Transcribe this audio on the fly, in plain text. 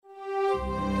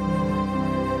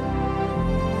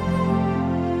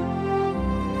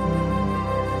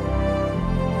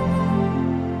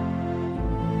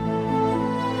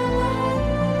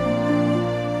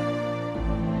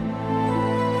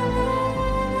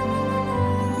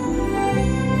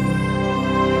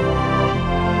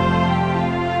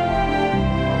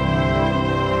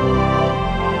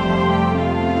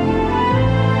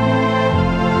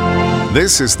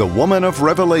This is the Woman of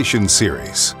Revelation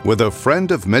series with A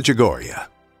Friend of Medjugorje.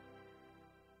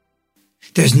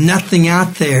 There's nothing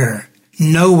out there,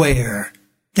 nowhere,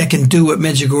 that can do what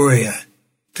Medjugorje,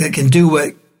 that can do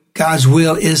what God's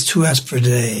will is to us for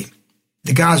today.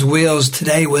 The God's will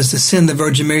today was to send the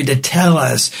Virgin Mary to tell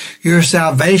us your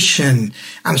salvation.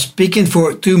 I'm speaking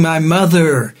for it through my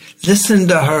mother. Listen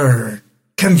to her.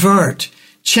 Convert,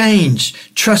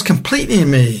 change, trust completely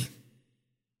in me.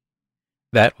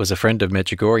 That was A Friend of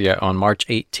Medjugorje on March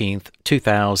 18th,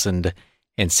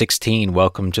 2016.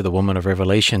 Welcome to the Woman of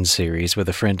Revelation series with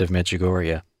A Friend of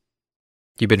Medjugorje.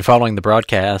 You've been following the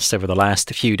broadcasts over the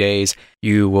last few days.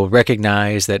 You will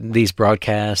recognize that these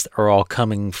broadcasts are all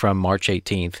coming from March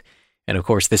 18th. And of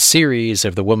course, this series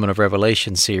of the Woman of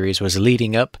Revelation series was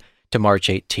leading up to March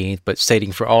 18th, but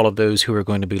stating for all of those who are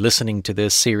going to be listening to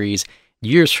this series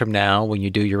years from now when you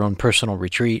do your own personal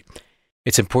retreat,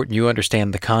 it's important you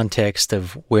understand the context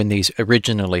of when these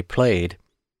originally played.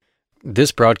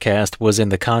 This broadcast was in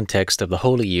the context of the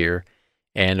Holy Year,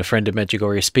 and A Friend of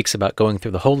Medjugorje speaks about going through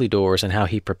the holy doors and how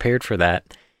he prepared for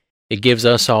that. It gives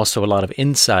us also a lot of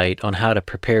insight on how to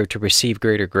prepare to receive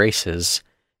greater graces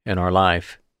in our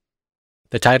life.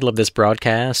 The title of this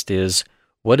broadcast is,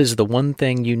 What is the One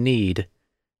Thing You Need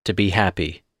to Be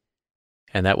Happy?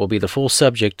 And that will be the full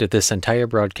subject of this entire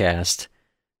broadcast.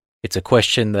 It's a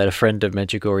question that A Friend of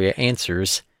Medjugorje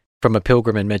answers from a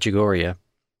pilgrim in Medjugorje.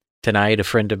 Tonight, A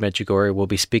Friend of Medjugorje will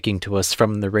be speaking to us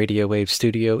from the Radio Wave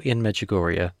studio in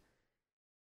Medjugorje.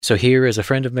 So here is A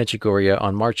Friend of Medjugorje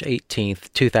on March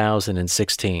 18th,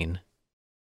 2016.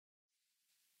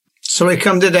 So we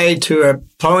come today to a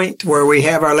point where we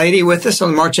have Our Lady with us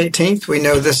on March 18th. We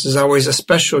know this is always a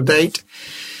special date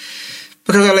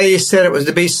because Our Lady said it was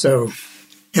to be so,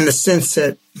 in the sense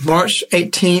that March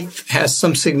 18th has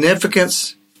some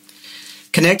significance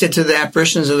connected to the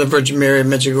apparitions of the Virgin Mary of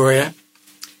Medjugorje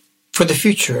for the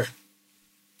future.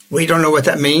 We don't know what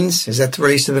that means. Is that the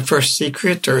release of the first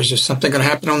secret, or is there something going to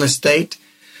happen on this date?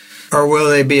 Or will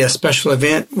there be a special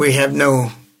event? We have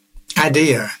no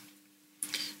idea.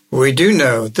 We do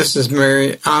know this is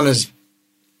Mary Anna's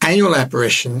annual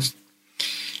apparitions.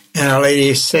 And Our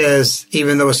Lady says,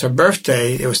 even though it's her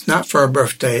birthday, it was not for her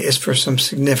birthday, it's for some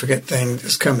significant thing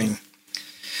that's coming.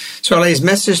 So Our Lady's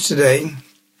message today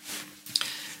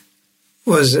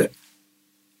was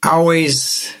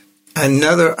always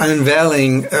another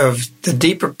unveiling of the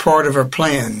deeper part of her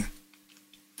plan.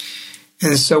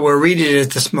 And so we'll read it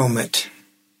at this moment.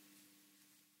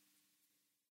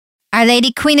 Our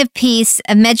Lady Queen of Peace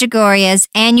of Medjugorje's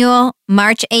annual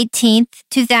March 18th,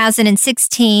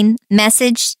 2016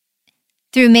 message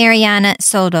through Mariana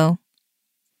Soldo.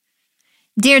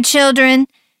 Dear children,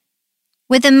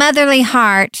 with a motherly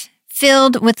heart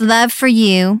filled with love for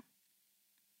you,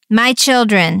 my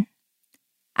children,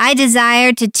 I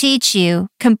desire to teach you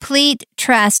complete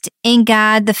trust in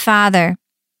God the Father.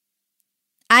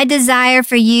 I desire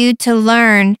for you to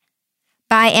learn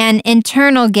by an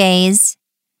internal gaze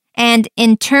and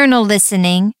internal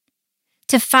listening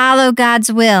to follow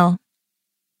God's will.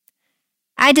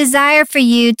 I desire for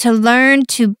you to learn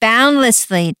to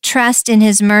boundlessly trust in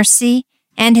His mercy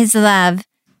and His love,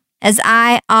 as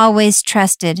I always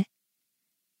trusted.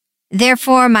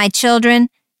 Therefore, my children,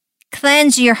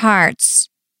 cleanse your hearts.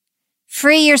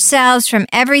 Free yourselves from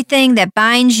everything that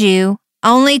binds you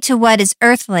only to what is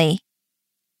earthly,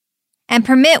 and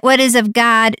permit what is of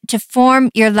God to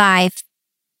form your life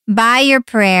by your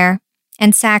prayer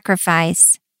and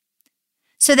sacrifice,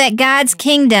 so that God's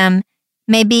kingdom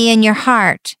may be in your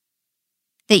heart,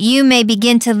 that you may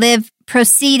begin to live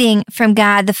proceeding from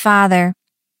God the Father,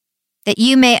 that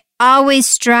you may always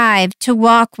strive to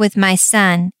walk with my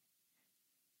Son.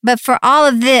 But for all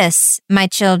of this, my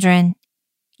children,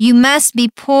 you must be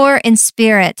poor in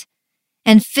spirit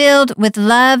and filled with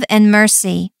love and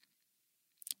mercy.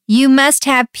 You must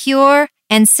have pure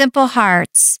and simple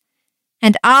hearts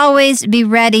and always be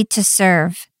ready to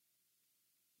serve.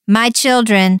 My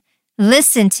children,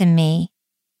 listen to me.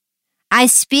 I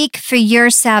speak for your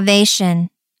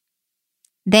salvation.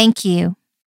 Thank you.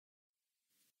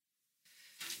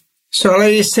 So Our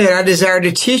Lady said, I desire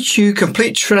to teach you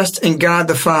complete trust in God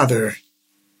the Father.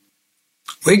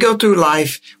 We go through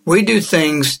life, we do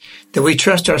things that we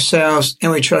trust ourselves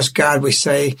and we trust God, we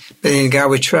say, but in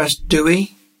God we trust, do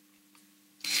we?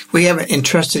 We haven't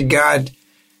entrusted God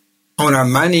on our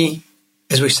money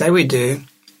as we say we do,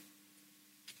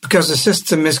 because the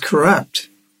system is corrupt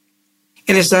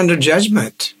and it's under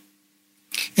judgment.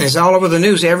 And it's all over the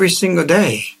news every single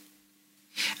day.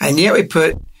 And yet we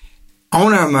put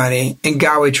on our money in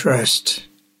God we trust.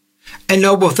 A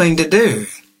noble thing to do.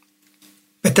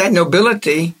 But that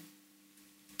nobility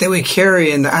that we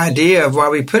carry and the idea of why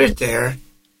we put it there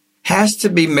has to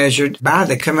be measured by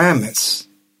the commandments.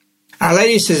 Our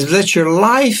Lady says, let your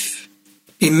life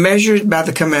be measured by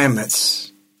the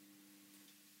commandments.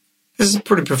 This is a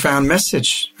pretty profound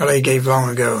message Our Lady gave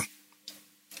long ago.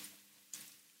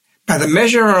 By the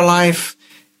measure of our life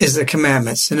is the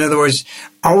commandments. In other words,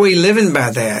 are we living by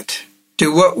that?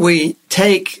 Do what we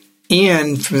take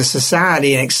in from the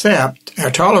society and accept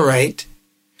or tolerate,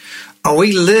 are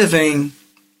we living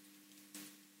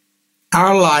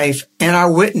our life and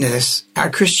our witness, our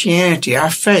Christianity, our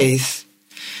faith,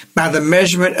 by the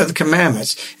measurement of the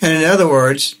commandments? And in other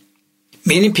words,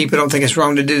 many people don't think it's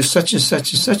wrong to do such and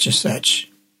such and such and such.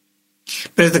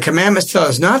 But if the commandments tell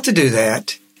us not to do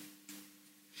that,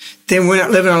 then we're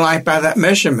not living our life by that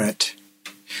measurement.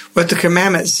 What the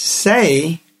commandments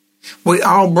say, we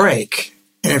all break.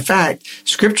 And in fact,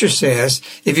 Scripture says,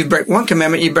 if you break one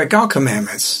commandment, you break all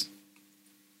commandments.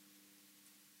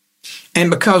 And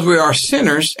because we are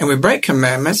sinners and we break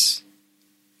commandments,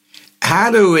 how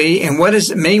do we, and what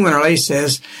does it mean when Our Lady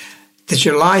says that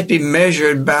your life be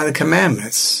measured by the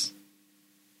commandments?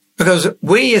 Because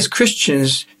we as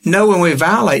Christians know when we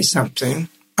violate something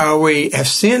or we have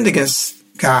sinned against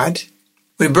God,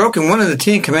 we've broken one of the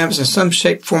 10 commandments in some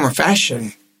shape, form, or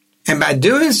fashion. And by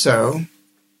doing so,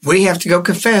 we have to go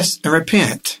confess and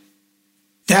repent.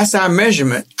 That's our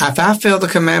measurement. If I fail the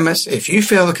commandments, if you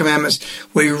fail the commandments,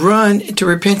 we run to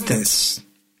repentance.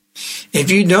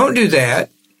 If you don't do that,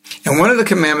 and one of the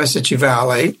commandments that you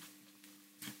violate,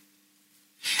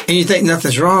 and you think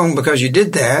nothing's wrong because you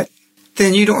did that,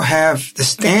 then you don't have the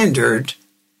standard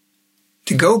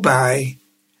to go by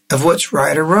of what's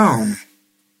right or wrong.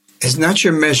 It's not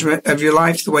your measurement of your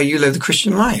life the way you live the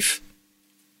Christian life.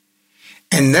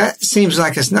 And that seems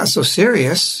like it's not so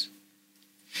serious,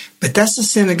 but that's a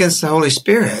sin against the Holy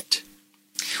Spirit,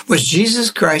 which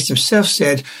Jesus Christ himself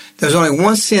said there's only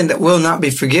one sin that will not be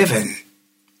forgiven,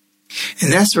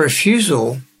 and that's the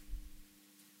refusal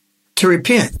to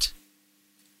repent.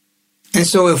 And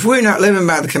so if we're not living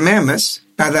by the commandments,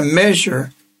 by the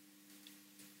measure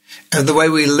of the way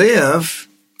we live,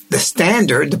 the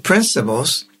standard, the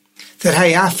principles, that,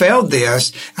 hey, I failed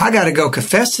this, I got to go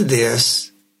confess to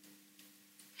this,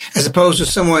 as opposed to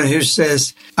someone who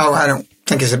says, oh, I don't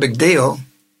think it's a big deal,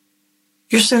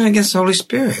 you're sinning against the Holy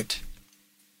Spirit.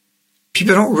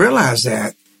 People don't realize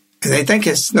that, and they think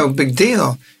it's no big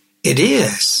deal. It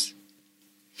is.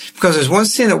 Because there's one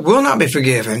sin that will not be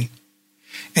forgiven,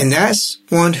 and that's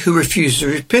one who refuses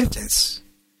repentance.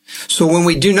 So when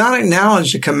we do not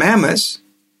acknowledge the commandments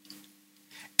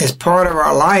as part of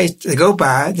our life to go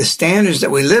by, the standards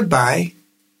that we live by,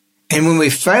 and when we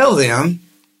fail them,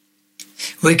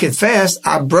 we confess,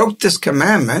 I broke this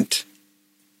commandment,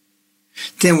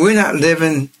 then we're not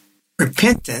living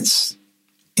repentance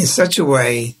in such a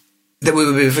way that we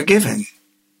will be forgiven.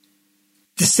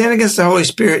 The sin against the Holy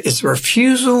Spirit is the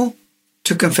refusal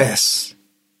to confess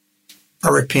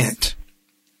or repent.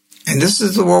 And this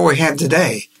is the world we have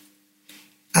today.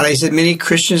 Like I said, many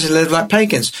Christians live like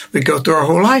pagans. We go through our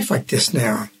whole life like this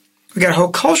now. We got a whole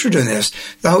culture doing this.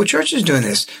 The whole church is doing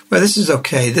this. Well, this is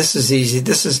okay. This is easy.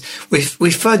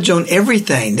 We fudge on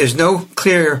everything. There's no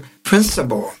clear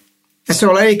principle. And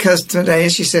so a lady comes today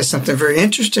and she says something very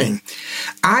interesting.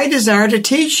 I desire to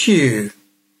teach you.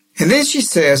 And then she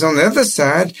says on the other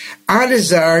side, I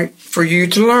desire for you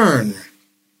to learn.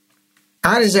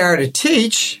 I desire to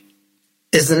teach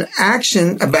is an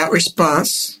action about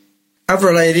response of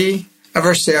Our Lady, of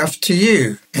herself to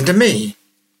you and to me.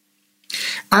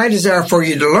 I desire for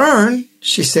you to learn,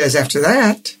 she says after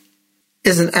that,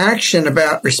 is an action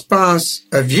about response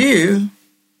of you,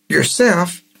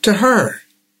 yourself, to her.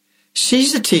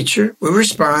 She's the teacher. We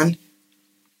respond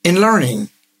in learning.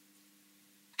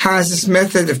 How is this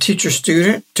method of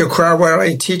teacher-student to acquire what Our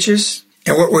Lady teaches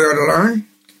and what we are to learn?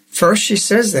 First, she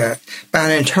says that by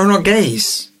an internal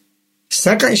gaze.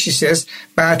 Secondly, she says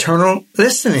by eternal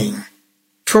listening.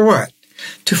 For what?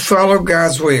 To follow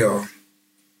God's will.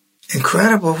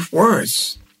 Incredible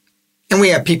words. And we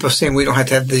have people saying we don't have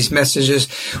to have these messages.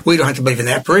 We don't have to believe in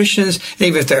apparitions. And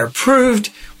even if they're approved,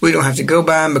 we don't have to go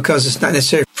by them because it's not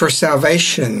necessary for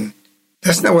salvation.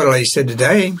 That's not what Our Lady said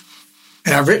today.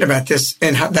 And I've written about this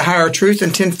in The Higher Truth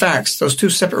and 10 Facts, those 2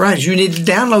 separate writings. You need to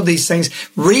download these things,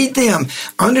 read them,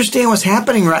 understand what's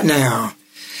happening right now.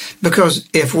 Because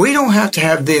if we don't have to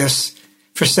have this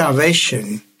for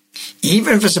salvation,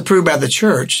 even if it's approved by the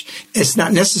church, it's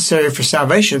not necessary for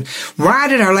salvation. Why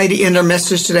did Our Lady end her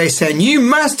message today saying, you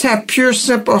must have pure,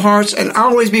 simple hearts and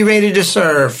always be ready to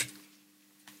serve?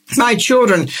 My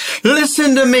children,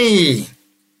 listen to me.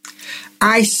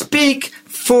 I speak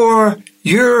for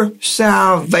your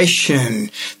salvation.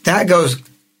 That goes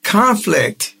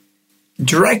conflict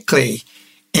directly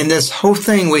in this whole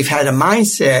thing. We've had a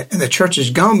mindset, and the church has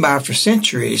gone by for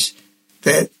centuries,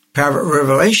 that private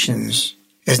revelations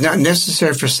is not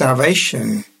necessary for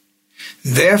salvation.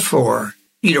 Therefore,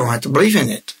 you don't have to believe in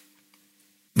it.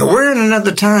 But we're in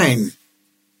another time.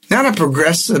 Not a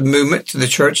progressive movement to the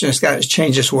church, and it's got to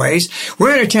change its ways.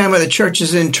 We're in a time where the church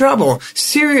is in trouble,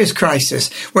 serious crisis,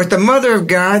 where the Mother of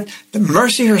God, the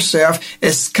mercy herself,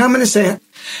 is coming and saying,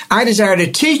 I desire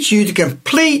to teach you to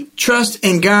complete trust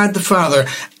in God the Father.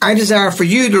 I desire for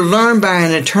you to learn by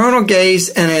an eternal gaze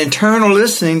and an eternal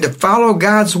listening to follow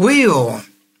God's will.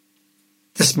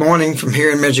 This morning from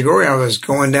here in Medjugorje, I was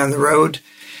going down the road.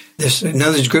 There's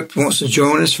another group wants to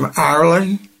join us from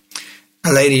Ireland.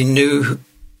 A lady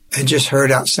had just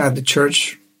heard outside the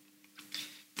church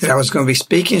that I was going to be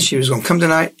speaking. She was going to come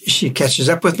tonight. She catches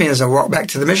up with me as I walk back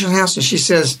to the mission house, and she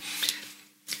says,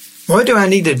 what do I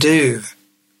need to do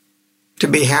to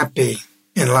be happy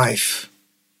in life?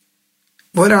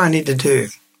 What do I need to do?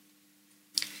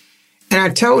 And I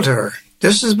told her,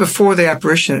 this is before the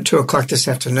apparition at 2 o'clock this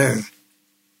afternoon,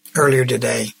 earlier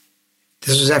today.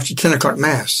 This was after 10 o'clock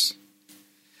Mass.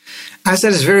 I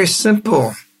said, it's very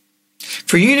simple.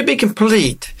 For you to be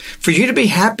complete, for you to be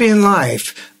happy in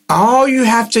life, all you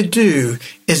have to do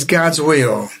is God's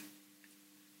will.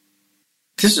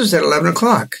 This was at 11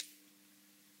 o'clock.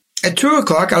 At 2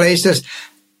 o'clock, our lady says,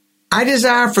 I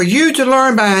desire for you to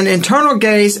learn by an internal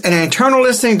gaze and an internal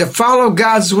listening to follow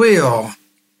God's will.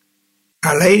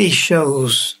 Our lady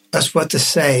shows us what to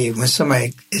say when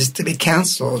somebody is to be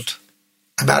counseled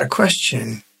about a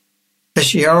question, that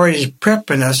she already is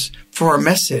prepping us for a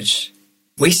message.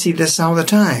 We see this all the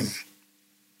time.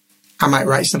 I might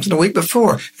write something a week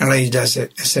before, and a lady does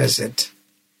it and says it.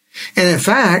 And in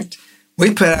fact,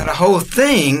 we put out a whole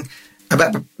thing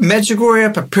about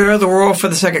Medjugorje, prepare the world for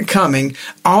the second coming,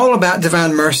 all about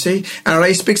divine mercy, and our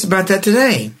lady speaks about that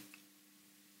today.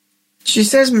 She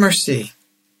says mercy.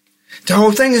 The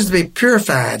whole thing is to be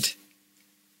purified.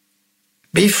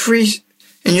 Be free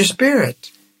in your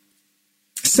spirit.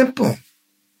 Simple.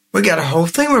 We got a whole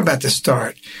thing we're about to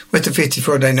start with the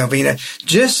 54-day novena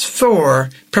just for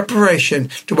preparation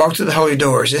to walk through the holy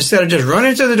doors. Instead of just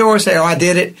running through the door and say, oh, I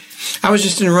did it. I was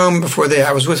just in Rome before that.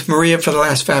 I was with Maria for the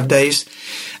last 5 days.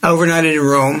 I overnighted in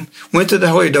Rome, went to the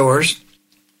holy doors.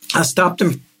 I stopped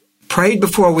and prayed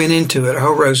before I went into it, a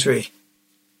whole rosary.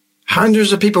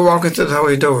 Hundreds of people walking through the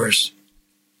holy doors.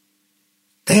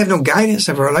 They have no guidance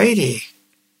of Our Lady.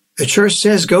 The church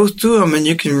says go through them and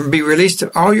you can be released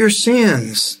of all your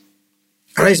sins.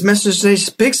 Our Lady's message today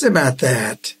speaks about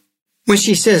that. When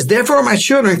she says, therefore, my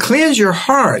children, cleanse your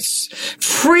hearts.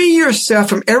 Free yourself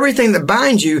from everything that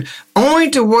binds you, only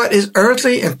to what is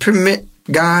earthly, and permit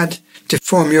God to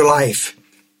form your life.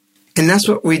 And that's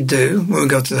what we do when we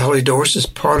go through the holy doors as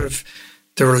part of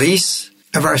the release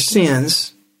of our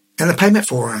sins and the payment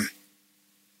for them,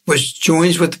 which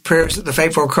joins with the prayers of the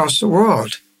faithful across the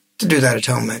world to do that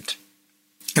atonement.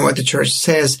 And what the church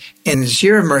says in this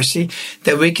year of mercy,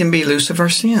 that we can be loose of our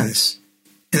sins.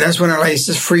 And that's when Our Lady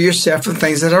says, free yourself from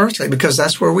things that are earthly, because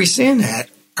that's where we sin at,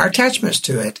 our attachments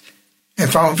to it,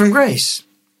 and falling from grace.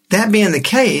 That being the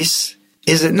case,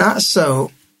 is it not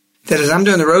so that as I'm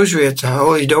doing the rosary at the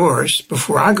holy doors,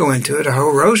 before I go into it, a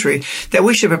whole rosary, that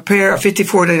we should prepare a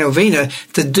 54-day novena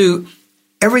to do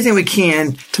everything we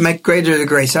can to make greater the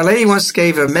grace. Our Lady once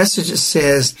gave a message that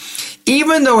says,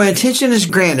 even though intention is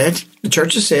granted, the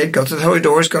church has said, go to the holy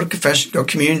doors, go to confession, go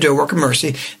to communion, do a work of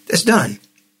mercy, it's done.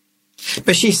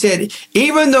 But she said,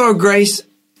 even though grace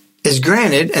is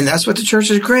granted, and that's what the church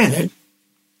has granted,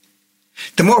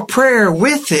 the more prayer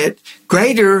with it,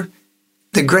 greater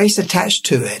the grace attached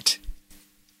to it.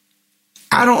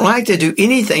 I don't like to do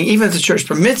anything, even if the church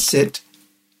permits it,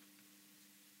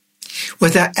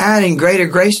 without adding greater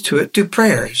grace to it through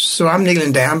prayers. So I'm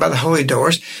kneeling down by the holy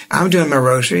doors. I'm doing my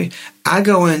rosary. I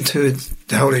go into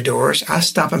the holy doors. I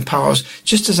stop and pause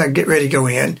just as I get ready to go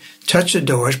in, touch the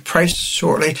doors, pray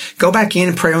shortly, go back in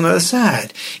and pray on the other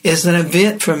side. It's an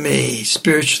event for me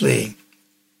spiritually.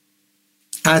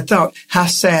 I thought, how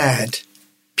sad.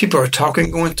 People are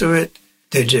talking, going through it.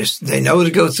 They know to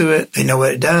go through it. They know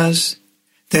what it does.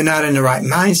 They're not in the right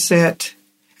mindset,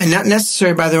 and not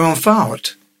necessarily by their own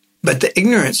fault. But the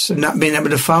ignorance of not being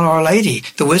able to follow Our Lady,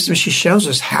 the wisdom she shows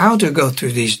us how to go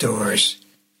through these doors,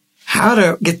 how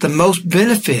to get the most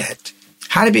benefit,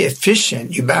 how to be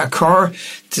efficient. You buy a car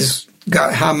that's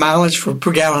got high mileage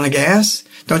per gallon of gas.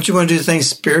 Don't you want to do things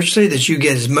spiritually that you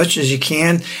get as much as you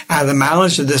can out of the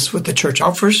mileage of this, what the church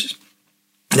offers?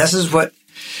 This is what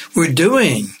we're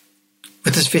doing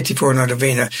with this 54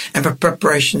 novena and for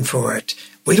preparation for it.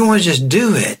 We don't want to just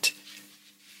do it.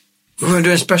 We want to do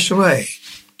it in a special way.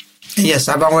 And yes,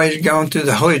 I've always gone through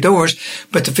the holy doors,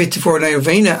 but the 54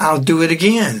 novena, I'll do it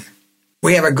again.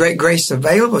 We have a great grace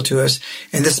available to us.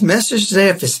 And this message today,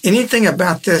 if it's anything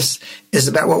about this, is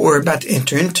about what we're about to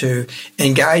enter into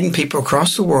and guiding people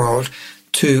across the world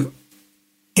to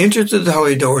enter through the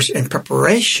holy doors in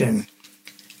preparation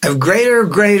of greater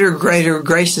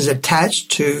graces attached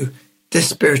to this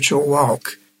spiritual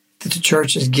walk that the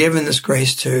church has given this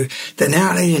grace to, that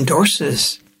now it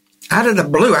endorses. Out of the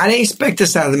blue, I didn't expect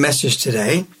this out of the message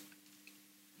today,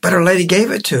 but Our Lady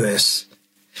gave it to us.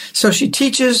 So she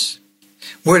teaches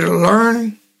where to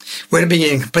learn, where to be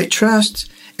in complete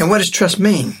trust, and what does trust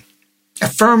mean? A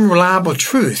firm, reliable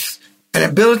truth, an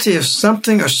ability of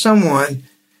something or someone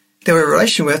that we're in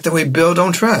relation with that we build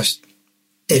on trust.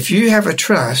 If you have a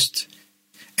trust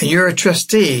and you're a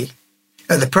trustee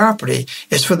of the property,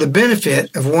 it's for the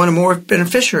benefit of one or more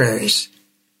beneficiaries.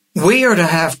 We are to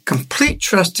have complete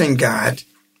trust in God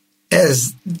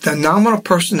as the nominal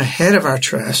person ahead of our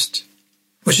trust,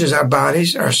 which is our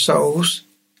bodies, our souls,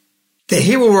 that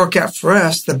He will work out for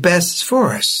us the best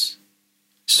for us.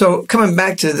 So coming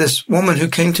back to this woman who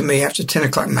came to me after 10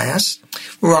 o'clock Mass,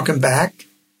 we're walking back,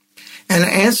 and I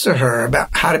answer her about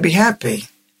how to be happy.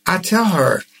 I tell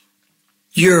her,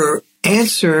 your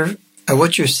answer of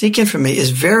what you're seeking from me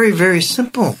is very, very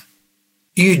simple.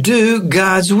 You do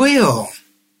God's will.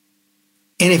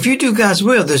 And if you do God's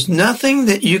will, there's nothing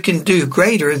that you can do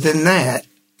greater than that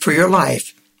for your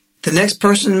life. The next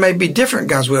person may be different,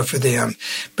 God's will for them.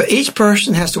 But each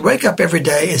person has to wake up every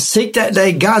day and seek that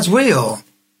day God's will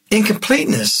in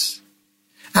completeness.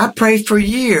 I prayed for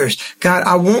years, God,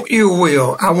 I want your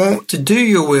will. I want to do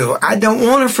your will. I don't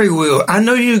want a free will. I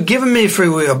know you've given me free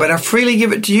will, but I freely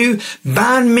give it to you.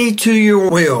 Bind me to your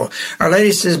will. Our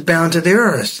Lady says, bound to the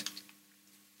earth.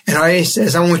 And Our Lady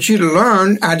says, I want you to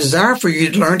learn, I desire for you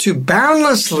to learn to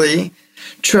boundlessly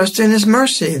trust in His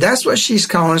mercy. That's what she's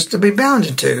calling us to be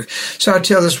bounded to. So I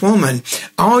tell this woman,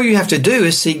 all you have to do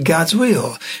is seek God's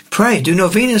will. Pray, do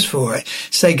novenas for it.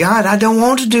 Say, God, I don't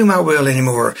want to do my will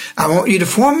anymore. I want you to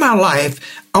form my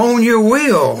life on your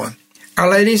will. Our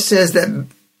Lady says that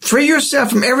free yourself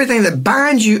from everything that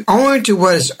binds you only to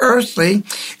what is earthly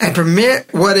and permit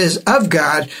what is of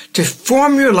God to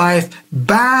form your life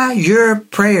by your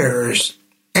prayers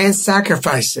and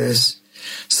sacrifices,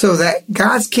 so that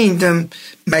God's kingdom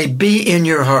may be in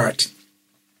your heart.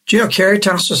 Do you know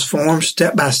Caritas was formed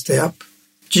step by step?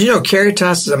 Do you know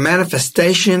Caritas is a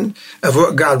manifestation of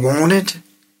what God wanted,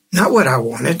 not what I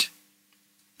wanted?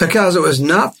 Because it was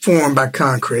not formed by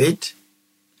concrete.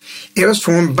 It was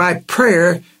formed by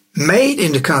prayer made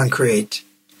into concrete.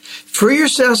 Free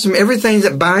yourselves from everything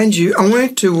that binds you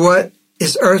only to what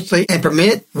is earthly and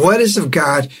permit what is of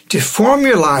God to form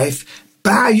your life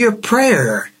by your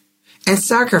prayer and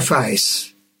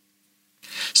sacrifice,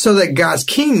 so that God's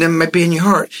kingdom may be in your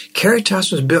heart.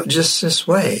 Caritas was built just this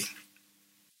way.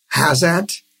 How's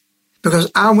that?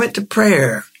 Because I went to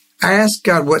prayer. I asked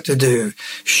God what to do.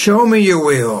 Show me your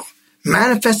will.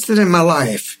 Manifest it in my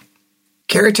life.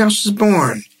 Caritas was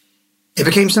born. It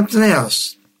became something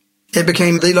else. It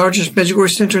became the largest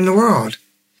Medjugorje center in the world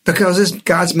because it's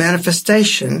God's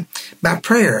manifestation by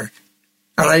prayer.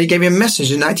 Our Lady gave me a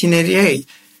message in 1988.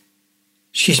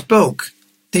 She spoke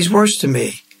these words to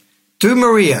me. Through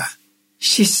Maria,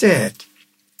 she said,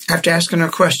 after asking her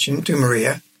a question through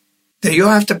Maria, that you'll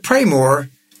have to pray more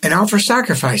and offer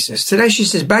sacrifices. Today she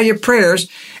says, by your prayers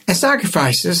and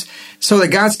sacrifices, so that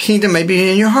God's kingdom may be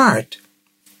in your heart.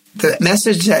 The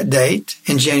message that date,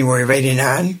 in January of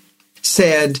 89,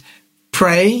 said,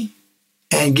 pray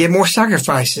and give more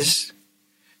sacrifices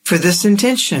for this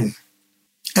intention.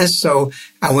 And so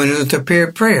I went into a period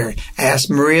of prayer. I asked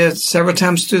Maria several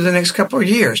times through the next couple of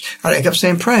years. I kept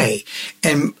saying pray.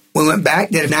 And we went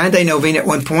back, did a 9-day novena at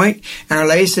one point, and Our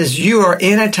Lady says, you are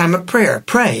in a time of prayer.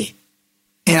 Pray.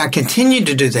 And I continued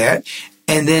to do that.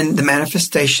 And then the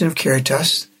manifestation of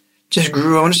Caritas just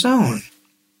grew on its own,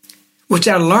 which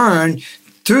I learned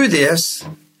through this,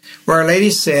 where Our Lady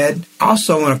said,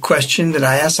 also in a question that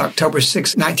I asked October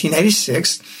 6,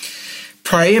 1986,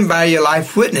 pray and by your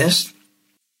life witness,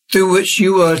 through which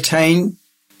you will attain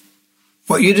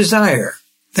what you desire.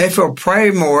 Therefore, pray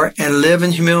more and live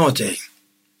in humility.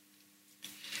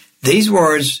 These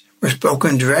words were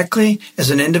spoken directly as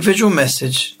an individual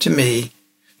message to me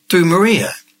through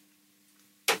Maria.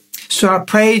 So I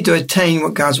prayed to attain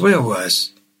what God's will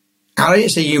was. Our Lady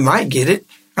said, you might get it.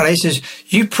 Our Lady says,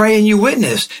 you pray and you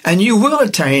witness, and you will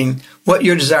attain what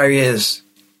your desire is.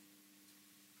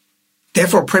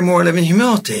 Therefore, pray more and live in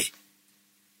humility.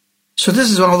 So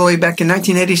this is all the way back in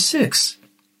 1986.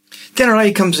 Then Our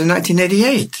Lady comes in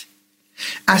 1988.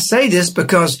 I say this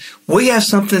because we have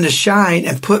something to shine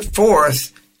and put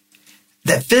forth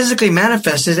that physically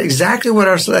manifested exactly what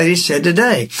Our Lady said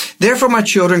today. Therefore, my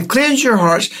children, cleanse your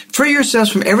hearts, free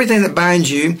yourselves from everything that binds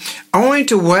you, only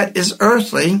to what is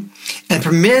earthly, and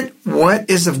permit what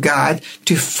is of God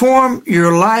to form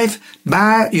your life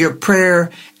by your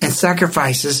prayer and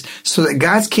sacrifices so that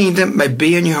God's kingdom may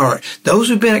be in your heart. Those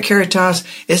who've been at Caritas,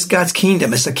 it's God's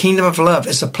kingdom. It's a kingdom of love.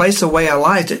 It's a place, a way of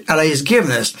life that Our Lady has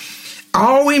given us.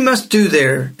 All we must do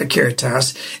there at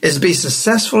Caritas is be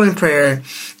successful in prayer.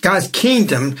 God's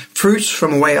kingdom fruits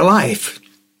from a way of life.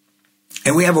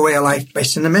 And we have a way of life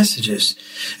based on the messages.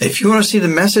 If you want to see the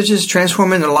messages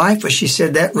transform into life, well, she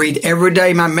said that, read every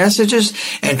day my messages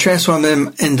and transform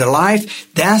them into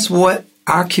life. That's what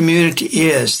our community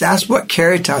is. That's what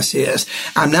Caritas is.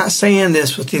 I'm not saying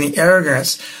this with any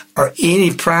arrogance or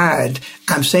any pride.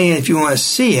 I'm saying if you want to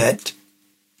see it,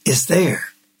 it's there.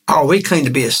 All we claim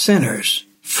to be as sinners,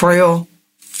 frail,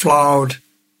 flawed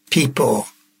people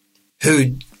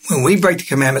who, when we break the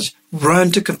commandments,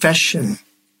 run to confession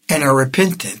and are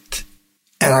repentant.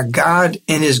 And our God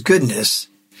in His goodness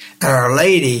and Our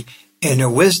Lady in her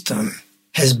wisdom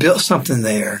has built something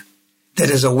there that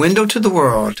is a window to the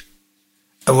world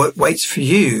of what waits for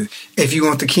you if you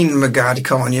want the kingdom of God to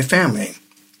come on your family.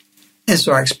 And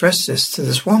so I expressed this to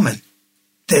this woman,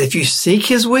 that if you seek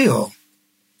His will,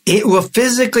 it will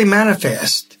physically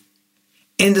manifest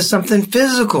into something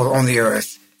physical on the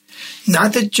earth.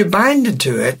 Not that you're binded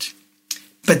to it,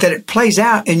 but that it plays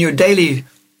out in your daily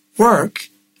work,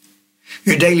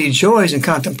 your daily joys and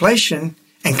contemplation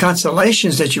and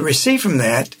consolations that you receive from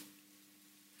that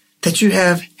you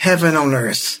have heaven on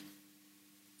earth.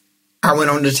 I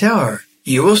went on to tell her,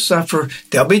 you will suffer,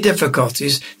 there'll be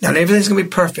difficulties, not everything's going to be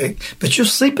perfect, but you'll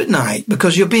sleep at night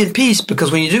because you'll be in peace,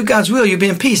 because when you do God's will, you'll be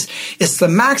in peace. It's the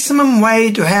maximum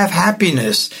way to have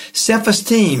happiness,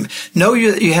 self-esteem, know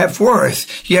that you have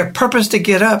worth, you have purpose to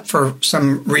get up for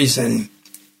some reason,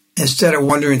 instead of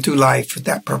wandering through life with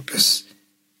that purpose.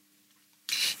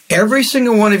 Every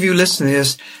single one of you listening to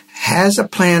this has a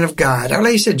plan of God. Our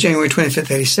Lady said January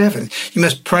 25th, 87. You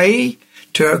must pray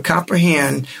to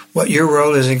comprehend what your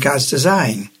role is in God's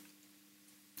design.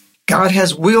 God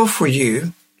has will for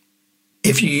you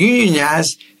if you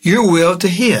unionize your will to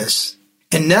His.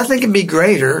 And nothing can be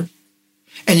greater,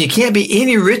 and you can't be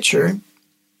any richer.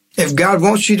 If God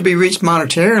wants you to be rich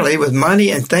monetarily with money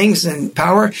and things and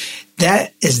power,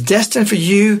 that is destined for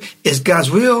you, is God's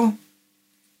will.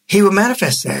 He will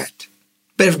manifest that.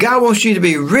 But if God wants you to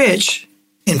be rich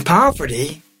in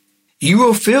poverty, you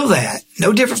will feel that.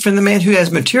 No different from the man who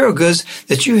has material goods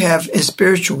that you have in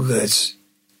spiritual goods.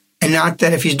 And not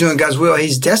that if he's doing God's will,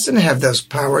 he's destined to have those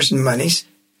powers and monies,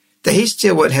 that he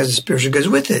still wouldn't have the spiritual goods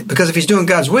with it. Because if he's doing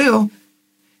God's will,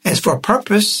 and it's for a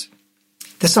purpose,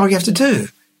 that's all you have to do.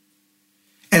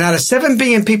 And out of 7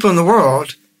 billion people in the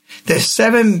world, there's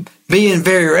 7 billion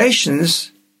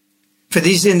variations for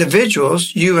these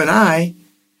individuals, you and I,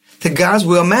 that God's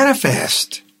will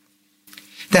manifest.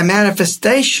 That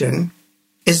manifestation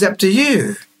is up to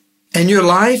you. And your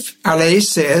life, Our Lady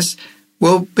says,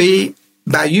 will be,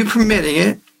 by you permitting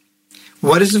it,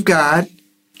 what is of God.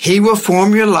 He will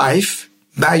form your life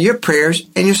by your prayers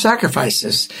and your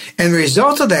sacrifices. And the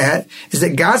result of that is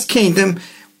that God's kingdom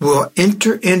will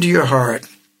enter into your heart.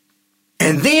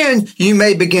 And then you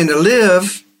may begin to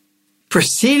live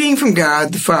proceeding from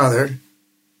God the Father,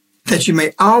 that you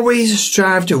may always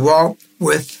strive to walk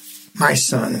with my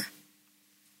Son.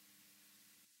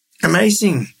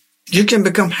 Amazing. You can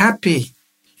become happy.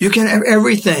 You can have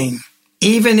everything,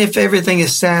 even if everything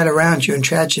is sad around you in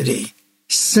tragedy,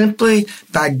 simply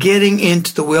by getting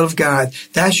into the will of God.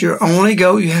 That's your only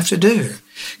goal you have to do.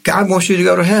 God wants you to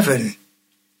go to heaven.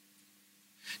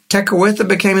 Tekakwitha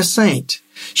became a saint.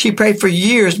 She prayed for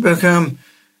years to become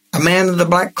a man of the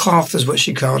black cloth, is what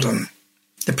she called him,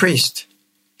 the priest,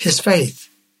 his faith.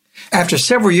 After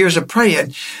several years of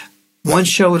praying, one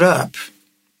showed up.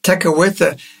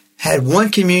 Tekakwitha had one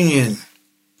communion,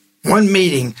 one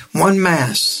meeting, one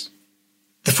mass.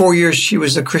 The 4 years she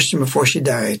was a Christian before she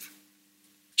died.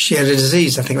 She had a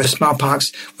disease, I think it was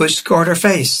smallpox, which scarred her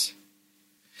face.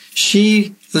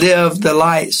 She lived the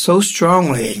light so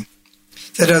strongly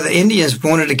that other Indians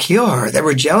wanted to kill her. They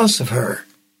were jealous of her.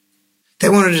 They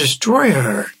wanted to destroy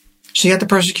her. She had the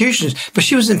persecutions, but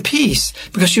she was in peace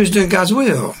because she was doing God's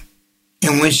will.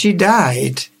 And when she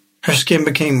died, her skin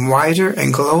became whiter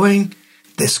and glowing.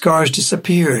 The scars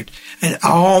disappeared, and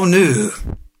all knew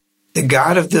the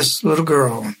God of this little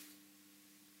girl,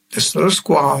 this little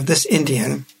squaw, this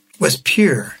Indian, was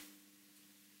pure.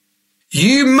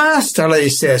 You must, Our Lady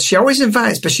says. She always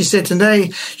invites, but she said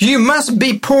today, you must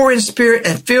be poor in spirit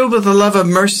and filled with the love of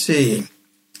mercy.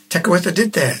 Tekakwitha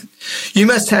did that. You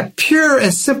must have pure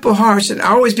and simple hearts and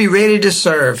always be ready to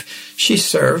serve. She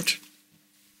served,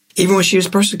 even when she was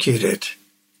persecuted.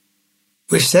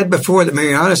 We've said before that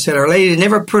Mariana said, Our Lady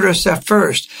never put herself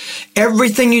first.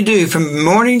 Everything you do from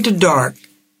morning to dark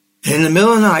and in the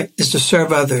middle of the night is to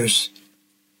serve others.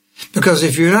 Because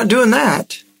if you're not doing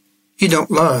that, you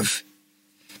don't love.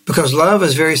 Because love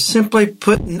is very simply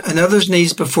putting another's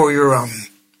needs before your own.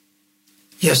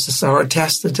 Yes, it's a hard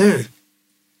task to do.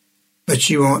 But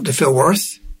you want to feel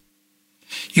worth?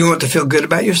 You want to feel good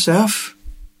about yourself?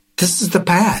 This is the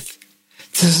path.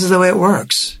 This is the way it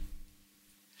works.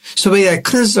 So we gotta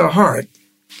cleanse our heart.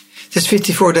 This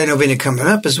 54-day novena coming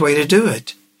up is the way to do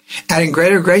it. Adding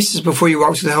greater graces before you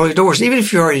walk through the holy doors. Even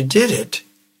if you already did it,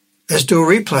 let's do a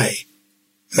replay.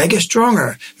 Make it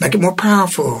stronger. Make it more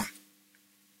powerful.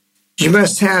 You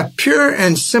must have pure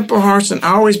and simple hearts and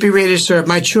always be ready to serve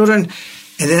my children.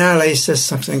 And then Our Lady says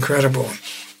something incredible.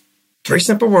 3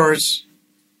 simple words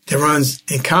that runs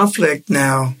in conflict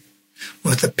now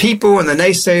with the people and the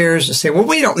naysayers that say, well,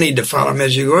 we don't need to follow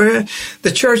Medjugorje.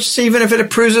 The church, even if it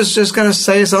approves, is just going to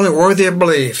say it's only worthy of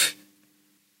belief.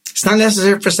 It's not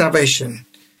necessary for salvation.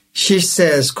 She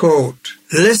says, quote,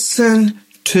 listen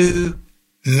to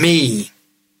me.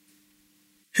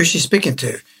 Who's she speaking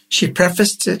to? She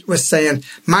prefaced it with saying,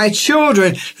 my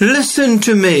children, listen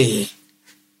to me.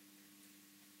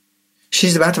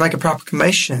 She's about to make a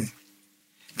proclamation.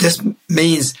 This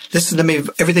means, listen to me,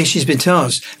 everything she's been telling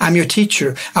us. I'm your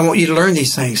teacher. I want you to learn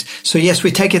these things. So yes,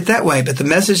 we take it that way, but the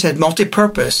message had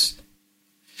multi-purpose.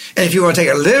 And if you want to take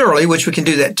it literally, which we can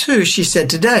do that too, she said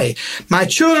today, my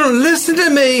children, listen to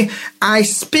me. I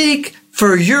speak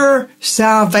for your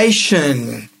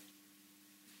salvation.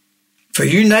 For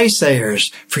you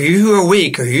naysayers, for you who are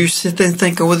weak, or you sit there and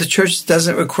think, oh, well, the church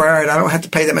doesn't require it. I don't have to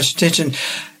pay that much attention.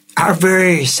 Our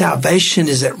very salvation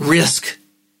is at risk.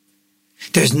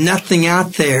 There's nothing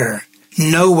out there,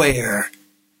 nowhere,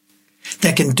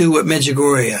 that can do what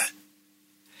Medjugorje,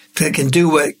 that can do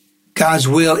what God's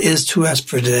will is to us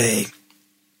for today.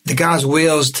 The God's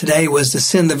will today was to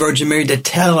send the Virgin Mary to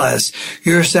tell us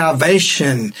your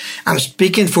salvation. I'm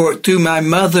speaking for it through my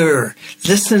mother.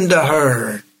 Listen to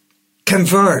her.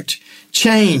 Convert,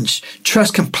 change,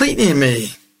 trust completely in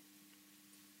me.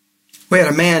 We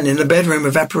had a man in the bedroom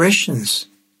of apparitions.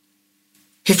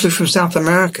 He flew from South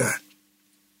America.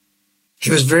 He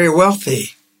was very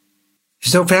wealthy.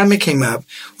 His whole family came up,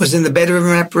 was in the bedroom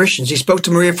of apparitions. He spoke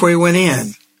to Maria before he went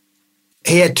in.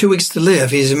 He had 2 weeks to live.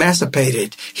 He's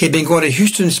emancipated. He had been going to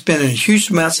Houston spending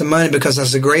huge amounts of money because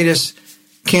that's the greatest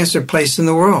cancer place in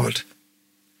the world.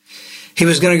 He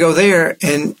was going to go there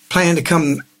and plan to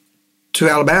come to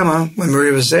Alabama when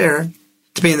Maria was there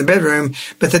to be in the bedroom,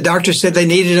 but the doctor said they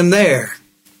needed him there.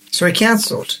 So he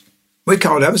canceled. We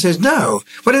called up and says, no,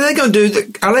 what are they going to do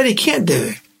that Our Lady can't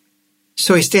do?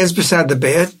 So he stands beside the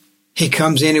bed. He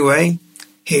comes anyway.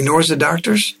 He ignores the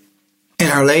doctors. And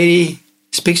Our Lady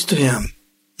speaks to him,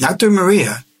 not through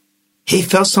Maria. He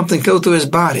felt something go through his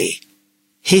body.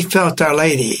 He felt Our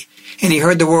Lady. And he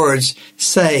heard the words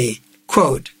say,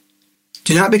 quote,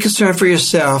 do not be concerned for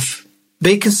yourself.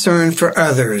 Be concerned for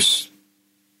others.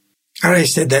 Our Lady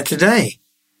said that today.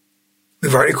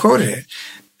 We've already quoted it.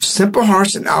 Simple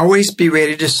hearts and always be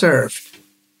ready to serve.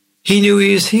 He knew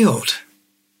he was healed.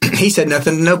 He said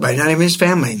nothing to nobody, not even his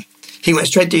family. He went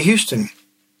straight to Houston.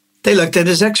 They looked at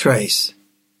his x-rays.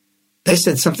 They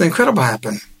said something incredible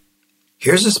happened.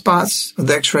 Here's the spots of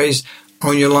the x-rays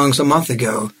on your lungs a month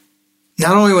ago.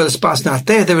 Not only were the spots not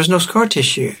there, there was no scar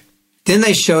tissue. Then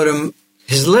they showed him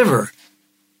his liver.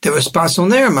 There were spots on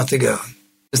there a month ago.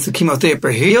 As the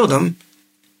chemotherapy healed him,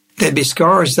 there'd be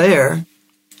scars there.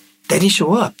 They didn't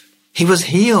show up. He was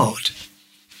healed.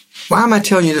 Why am I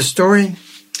telling you this story?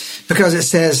 Because it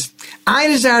says, I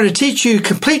desire to teach you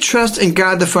complete trust in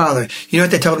God the Father. You know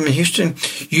what they told him in Houston?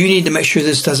 You need to make sure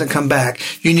this doesn't come back.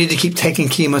 You need to keep taking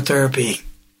chemotherapy.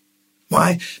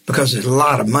 Why? Because there's a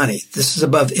lot of money. This is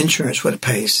above insurance, what it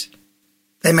pays.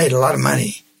 They made a lot of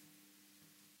money.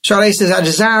 So Our Lady says, I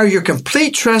desire your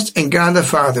complete trust in God the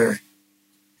Father.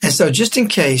 And so just in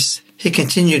case, he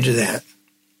continued to that.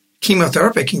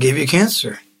 Chemotherapy can give you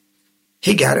cancer.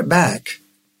 He got it back.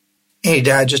 And he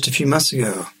died just a few months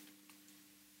ago.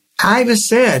 I even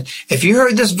said, if you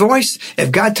heard this voice,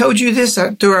 if God told you this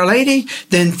through Our Lady,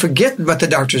 then forget what the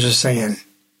doctors are saying.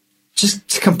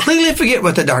 Just completely forget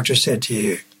what the doctor said to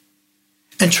you.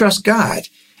 And trust God.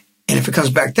 And if it comes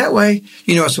back that way,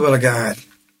 you know it's the will of God.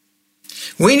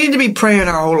 We need to be praying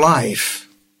our whole life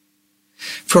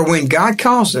for when God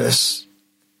calls us,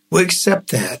 We accept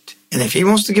that. And if he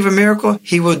wants to give a miracle,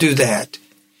 he will do that.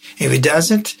 If he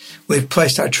doesn't, we've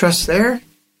placed our trust there.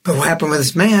 But what happened with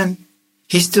this man?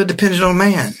 He's still dependent on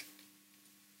man.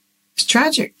 It's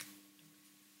tragic.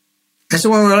 And so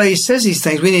when our lady says these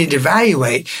things, we need to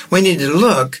evaluate. We need to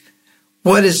look.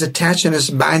 What is attaching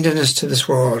us, binding us to this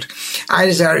world? I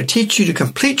desire to teach you to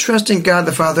complete trust in God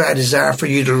the Father. I desire for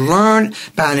you to learn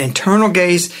by an internal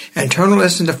gaze, internal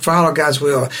listen to follow God's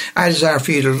will. I desire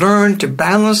for you to learn to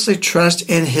boundlessly trust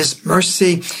in His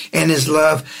mercy and His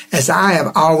love as I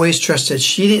have always trusted.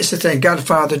 She didn't sit there and God the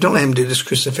Father, don't let Him do this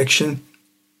crucifixion.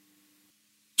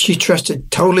 She trusted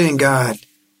totally in God.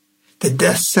 The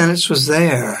death sentence was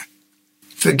there.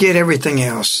 Forget everything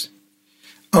else.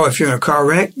 Oh, if you're in a car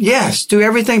wreck, yes, do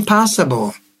everything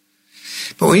possible.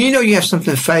 But when you know you have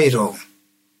something fatal,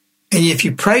 and if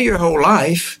you pray your whole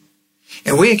life,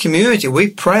 and we in community, we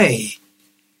pray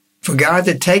for God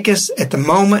to take us at the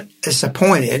moment it's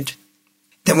appointed,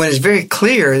 then when it's very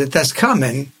clear that that's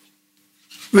coming,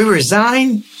 we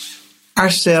resign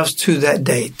ourselves to that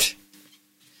date.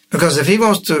 Because if He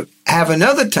wants to have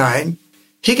another time,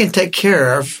 He can take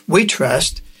care of, we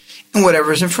trust, and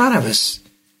whatever's in front of us.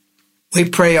 We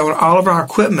pray on all of our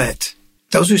equipment,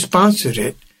 those who sponsored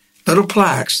it, little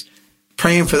plaques,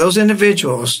 praying for those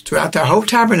individuals throughout the whole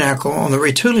tabernacle on the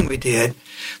retooling we did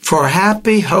for a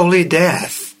happy, holy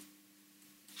death.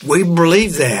 We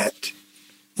believe that.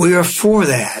 We are for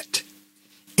that.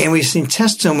 And we've seen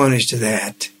testimonies to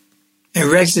that.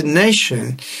 And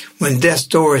resignation, when death's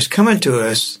door is coming to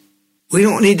us, we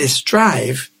don't need to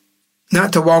strive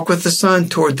not to walk with the Son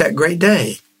toward that great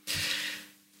day.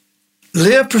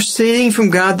 Live proceeding from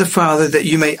God the Father, that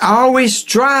you may always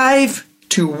strive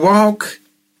to walk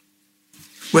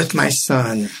with my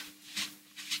Son.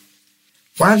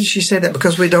 Why did she say that?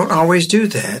 Because we don't always do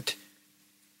that.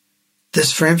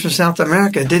 This friend from South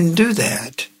America didn't do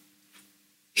that.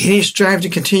 He didn't strive to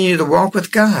continue to walk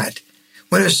with God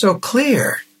when it was so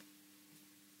clear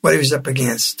what he was up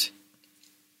against.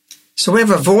 So we have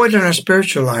a void in our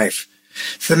spiritual life.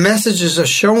 The messages are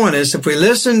showing us, if we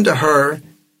listen to her,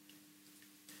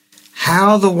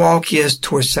 how the walk is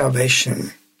towards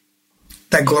salvation.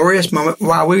 That glorious moment,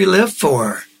 why we live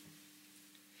for.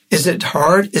 Is it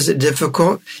hard? Is it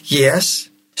difficult? Yes.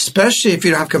 Especially if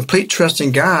you don't have complete trust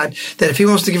in God, that if He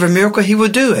wants to give a miracle, He will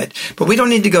do it. But we don't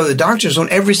need to go to the doctors on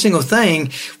every single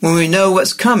thing when we know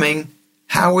what's coming,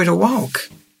 how we're to walk.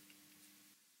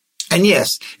 And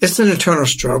yes, it's an eternal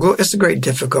struggle. It's a great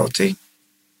difficulty.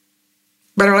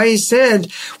 But Our Lady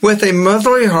said, with a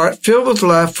motherly heart filled with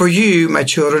love for you, my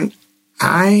children,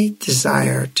 I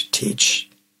desire to teach.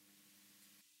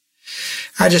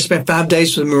 I just spent 5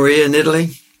 days with Maria in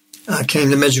Italy. I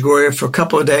came to Medjugorje for a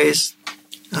couple of days.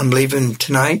 I'm leaving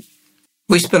tonight.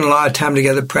 We spent a lot of time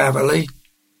together privately.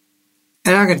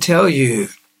 And I can tell you,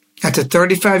 after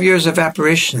 35 years of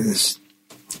apparitions,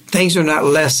 things are not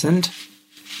lessened.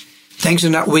 Things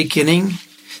are not weakening.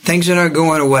 Things are not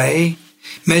going away.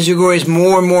 Medjugorje is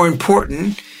more and more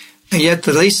important. And yet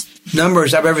the least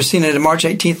numbers I've ever seen at a March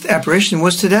 18th apparition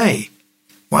was today.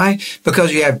 Why?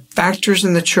 Because you have factors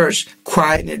in the church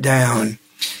quieting it down.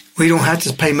 We don't have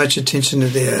to pay much attention to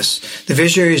this. The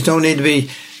visionaries don't need to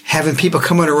be having people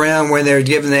coming around when they're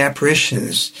giving the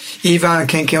apparitions. Ivan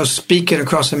Kenkel speaking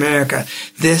across America.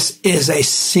 This is a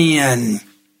sin.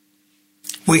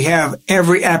 We have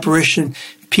every apparition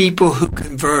people who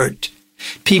convert.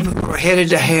 People who are headed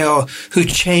to hell, who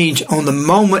change on the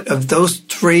moment of those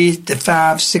 3 to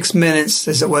 5, 6 minutes,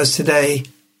 as it was today,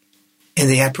 in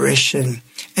the apparition,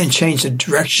 and change the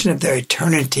direction of their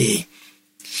eternity.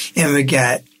 And we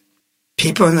got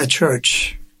people in the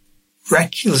church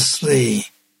recklessly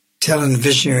telling the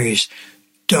visionaries,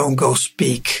 don't go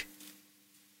speak.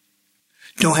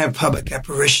 Don't have public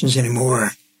apparitions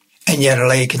anymore. And yet a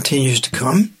lady continues to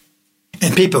come.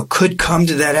 And people could come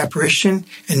to that apparition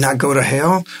and not go to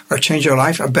hell or change their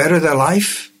life or better their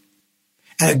life.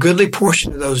 And a goodly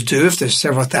portion of those do, if there's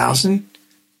several thousand,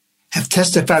 have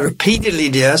testified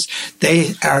repeatedly to us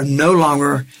they are no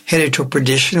longer headed to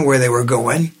perdition where they were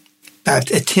going by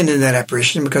attending that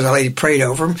apparition because a lady prayed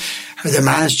over them. Their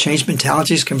minds changed,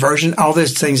 mentalities, conversion, all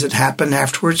those things that happen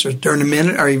afterwards or during a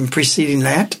minute or even preceding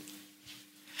that.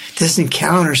 This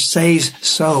encounter saves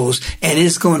souls and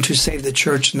is going to save the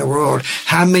church and the world.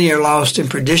 How many are lost in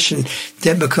perdition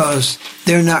that because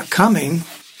they're not coming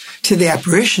to the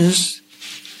apparitions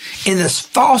in this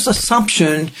false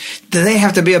assumption that they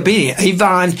have to be obedient?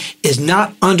 Ivan is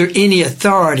not under any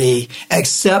authority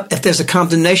except if there's a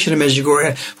condemnation of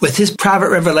Medjugorje with his private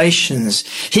revelations.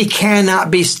 He cannot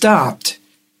be stopped.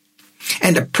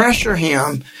 And to pressure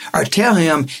him or tell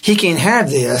him he can have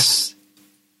this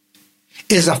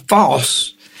is a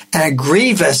false and a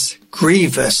grievous,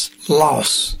 grievous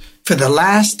loss for the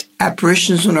last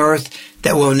apparitions on earth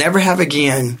that we'll never have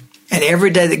again. And every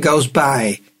day that goes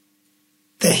by,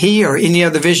 that he or any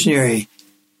other visionary,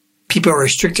 people are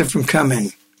restricted from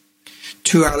coming.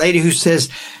 To Our Lady who says,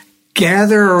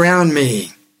 gather around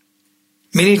me.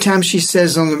 Many times she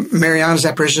says on the Mariana's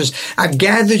apparitions, I've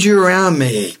gathered you around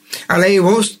me. Our Lady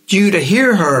wants you to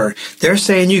hear her. They're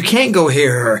saying you can't go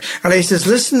hear her. Our Lady says,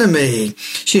 listen to me.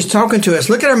 She's talking to us.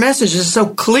 Look at her message. It's so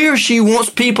clear she wants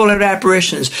people at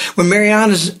apparitions. When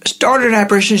Mariana started an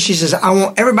apparition, she says, I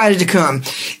want everybody to come.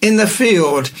 In the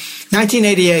field,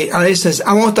 1988, Our Lady says,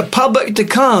 I want the public to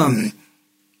come.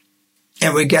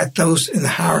 And we got those in the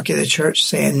hierarchy of the church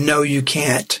saying, no, you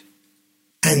can't.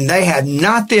 And they have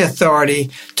not the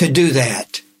authority to do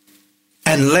that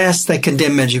unless they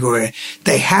condemn Medjugorje.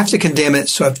 They have to condemn it.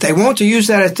 So if they want to use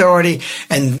that authority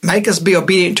and make us be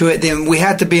obedient to it, then we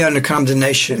have to be under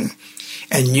condemnation.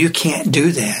 And you can't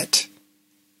do that.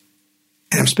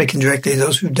 And I'm speaking directly to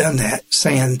those who've done that,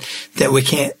 saying that we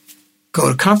can't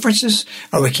go to conferences,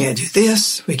 or we can't do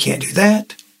this, we can't do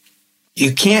that.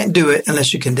 You can't do it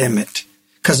unless you condemn it.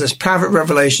 Because as private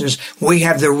revelations, we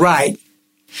have the right,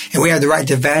 and we have the right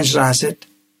to evangelize it.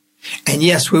 And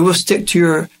yes, we will stick to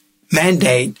your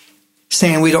mandate,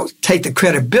 saying we don't take the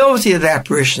credibility of the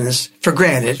apparitions for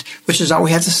granted, which is all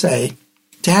we have to say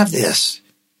to have this.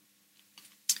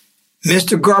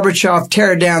 Mr. Gorbachev,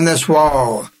 tear down this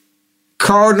wall.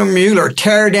 Cardinal Mueller,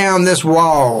 tear down this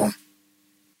wall.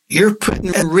 You're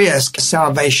putting at risk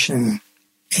salvation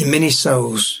in many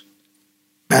souls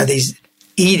by these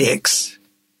edicts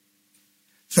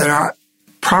that are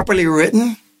properly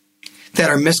written, that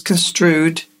are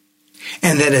misconstrued,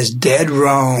 and that is dead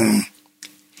wrong.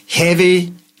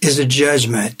 Heavy is a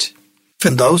judgment for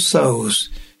those souls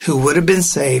who would have been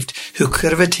saved, who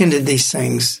could have attended these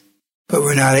things, but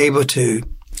were not able to,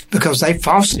 because they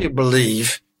falsely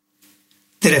believe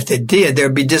that if they did, they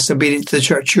would be disobedient to the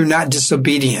church. You're not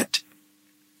disobedient.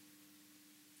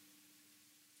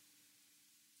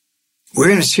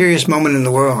 We're in a serious moment in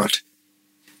the world.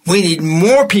 We need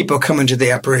more people coming to the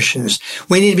apparitions.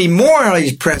 We need to be more in Our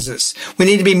Lady's presence. We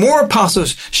need to be more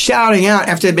apostles shouting out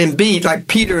after they've been beat, like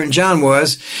Peter and John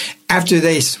was, after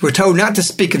they were told not to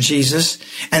speak of Jesus,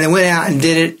 and they went out and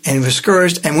did it, and were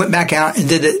scourged, and went back out and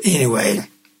did it anyway.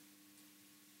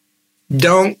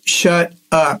 Don't shut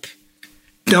up.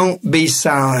 Don't be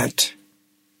silent.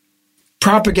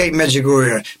 Propagate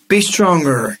Medjugorje. Be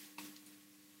stronger.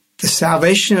 The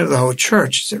salvation of the whole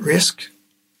church is at risk,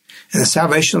 and the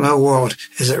salvation of the whole world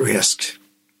is at risk.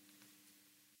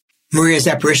 Maria's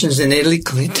apparitions in Italy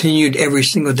continued every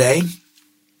single day,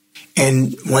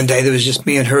 and one day there was just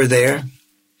me and her there.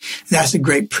 That's a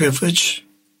great privilege.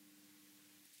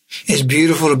 It's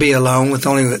beautiful to be alone with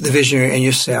only the visionary and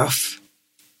yourself.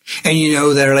 And you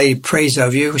know that Our Lady prays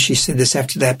of you. She said this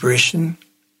after the apparition.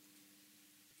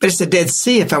 But it's a Dead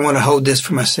Sea if I want to hold this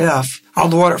for myself. All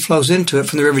the water flows into it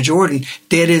from the River Jordan.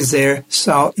 Dead is there,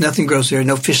 salt, nothing grows there,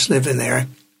 no fish live in there.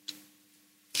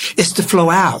 It's to flow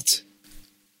out.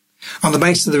 On the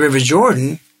banks of the River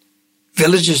Jordan,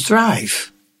 villages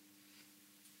thrive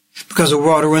because the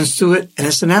water runs through it and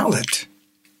it's an outlet.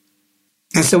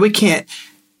 And so we can't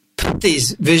put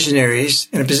these visionaries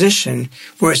in a position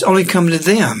where it's only coming to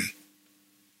them.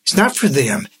 It's not for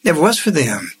them. Never was for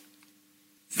them.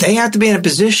 They have to be in a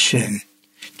position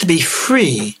to be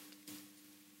free,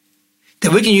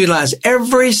 that we can utilize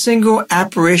every single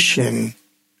apparition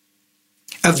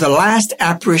of the last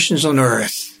apparitions on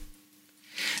earth,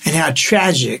 and how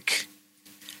tragic,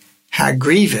 how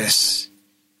grievous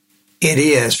it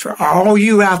is for all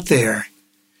you out there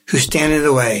who stand in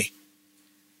the way,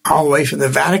 all the way from the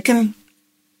Vatican,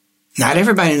 not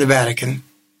everybody in the Vatican,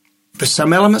 but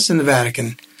some elements in the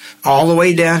Vatican, all the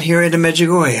way down here into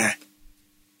Medjugorje.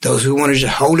 Those who want to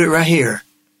just hold it right here.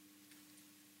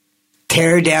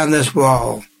 Tear down this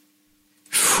wall.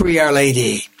 Free Our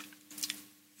Lady.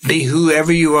 Be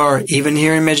whoever you are, even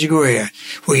here in Medjugorje,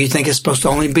 where you think it's supposed to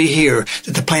only be here,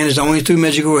 that the plan is only through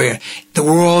Medjugorje. The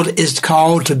world is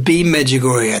called to be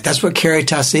Medjugorje. That's what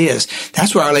Caritas is.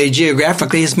 That's why Our Lady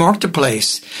geographically has marked the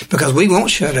place, because we won't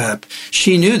shut up.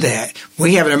 She knew that.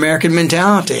 We have an American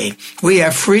mentality. We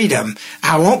have freedom.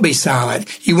 I won't be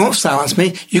silent. You won't silence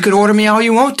me. You can order me all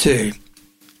you want to.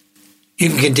 You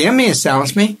can condemn me and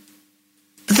silence me,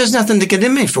 but there's nothing to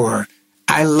condemn me for.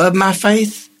 I love my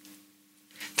faith.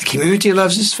 The community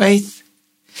loves its faith.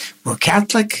 We're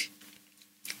Catholic,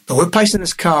 but we're placing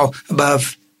this call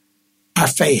above our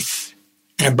faith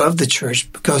and above the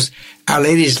church, because Our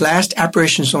Lady's last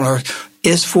apparitions on earth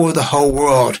is for the whole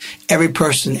world. Every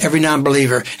person, every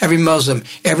non-believer, every Muslim,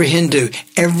 every Hindu,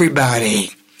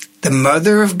 everybody. The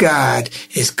Mother of God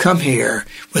has come here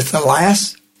with the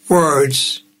last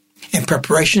words in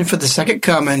preparation for the second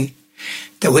coming,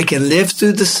 that we can live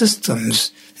through the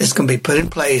systems that's going to be put in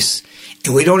place.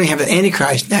 And we don't even have the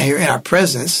Antichrist now here in our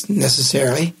presence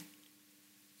necessarily.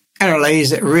 And Our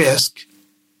Lady's at risk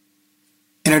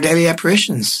in our daily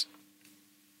apparitions.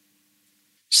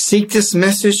 Seek this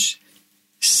message.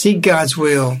 Seek God's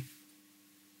will.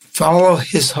 Follow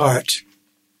His heart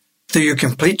through your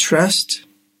complete trust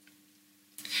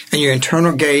and your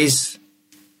internal gaze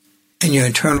and your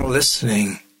internal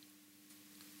listening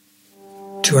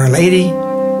to Our Lady,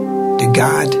 to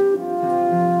God,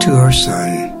 to her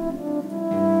Son.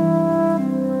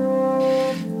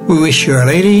 We wish you, Our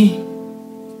Lady.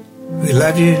 We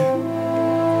love you.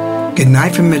 Good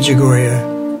night from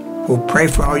Medjugorje. We'll pray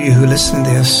for all you who listen to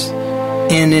this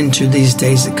and into these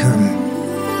days that come.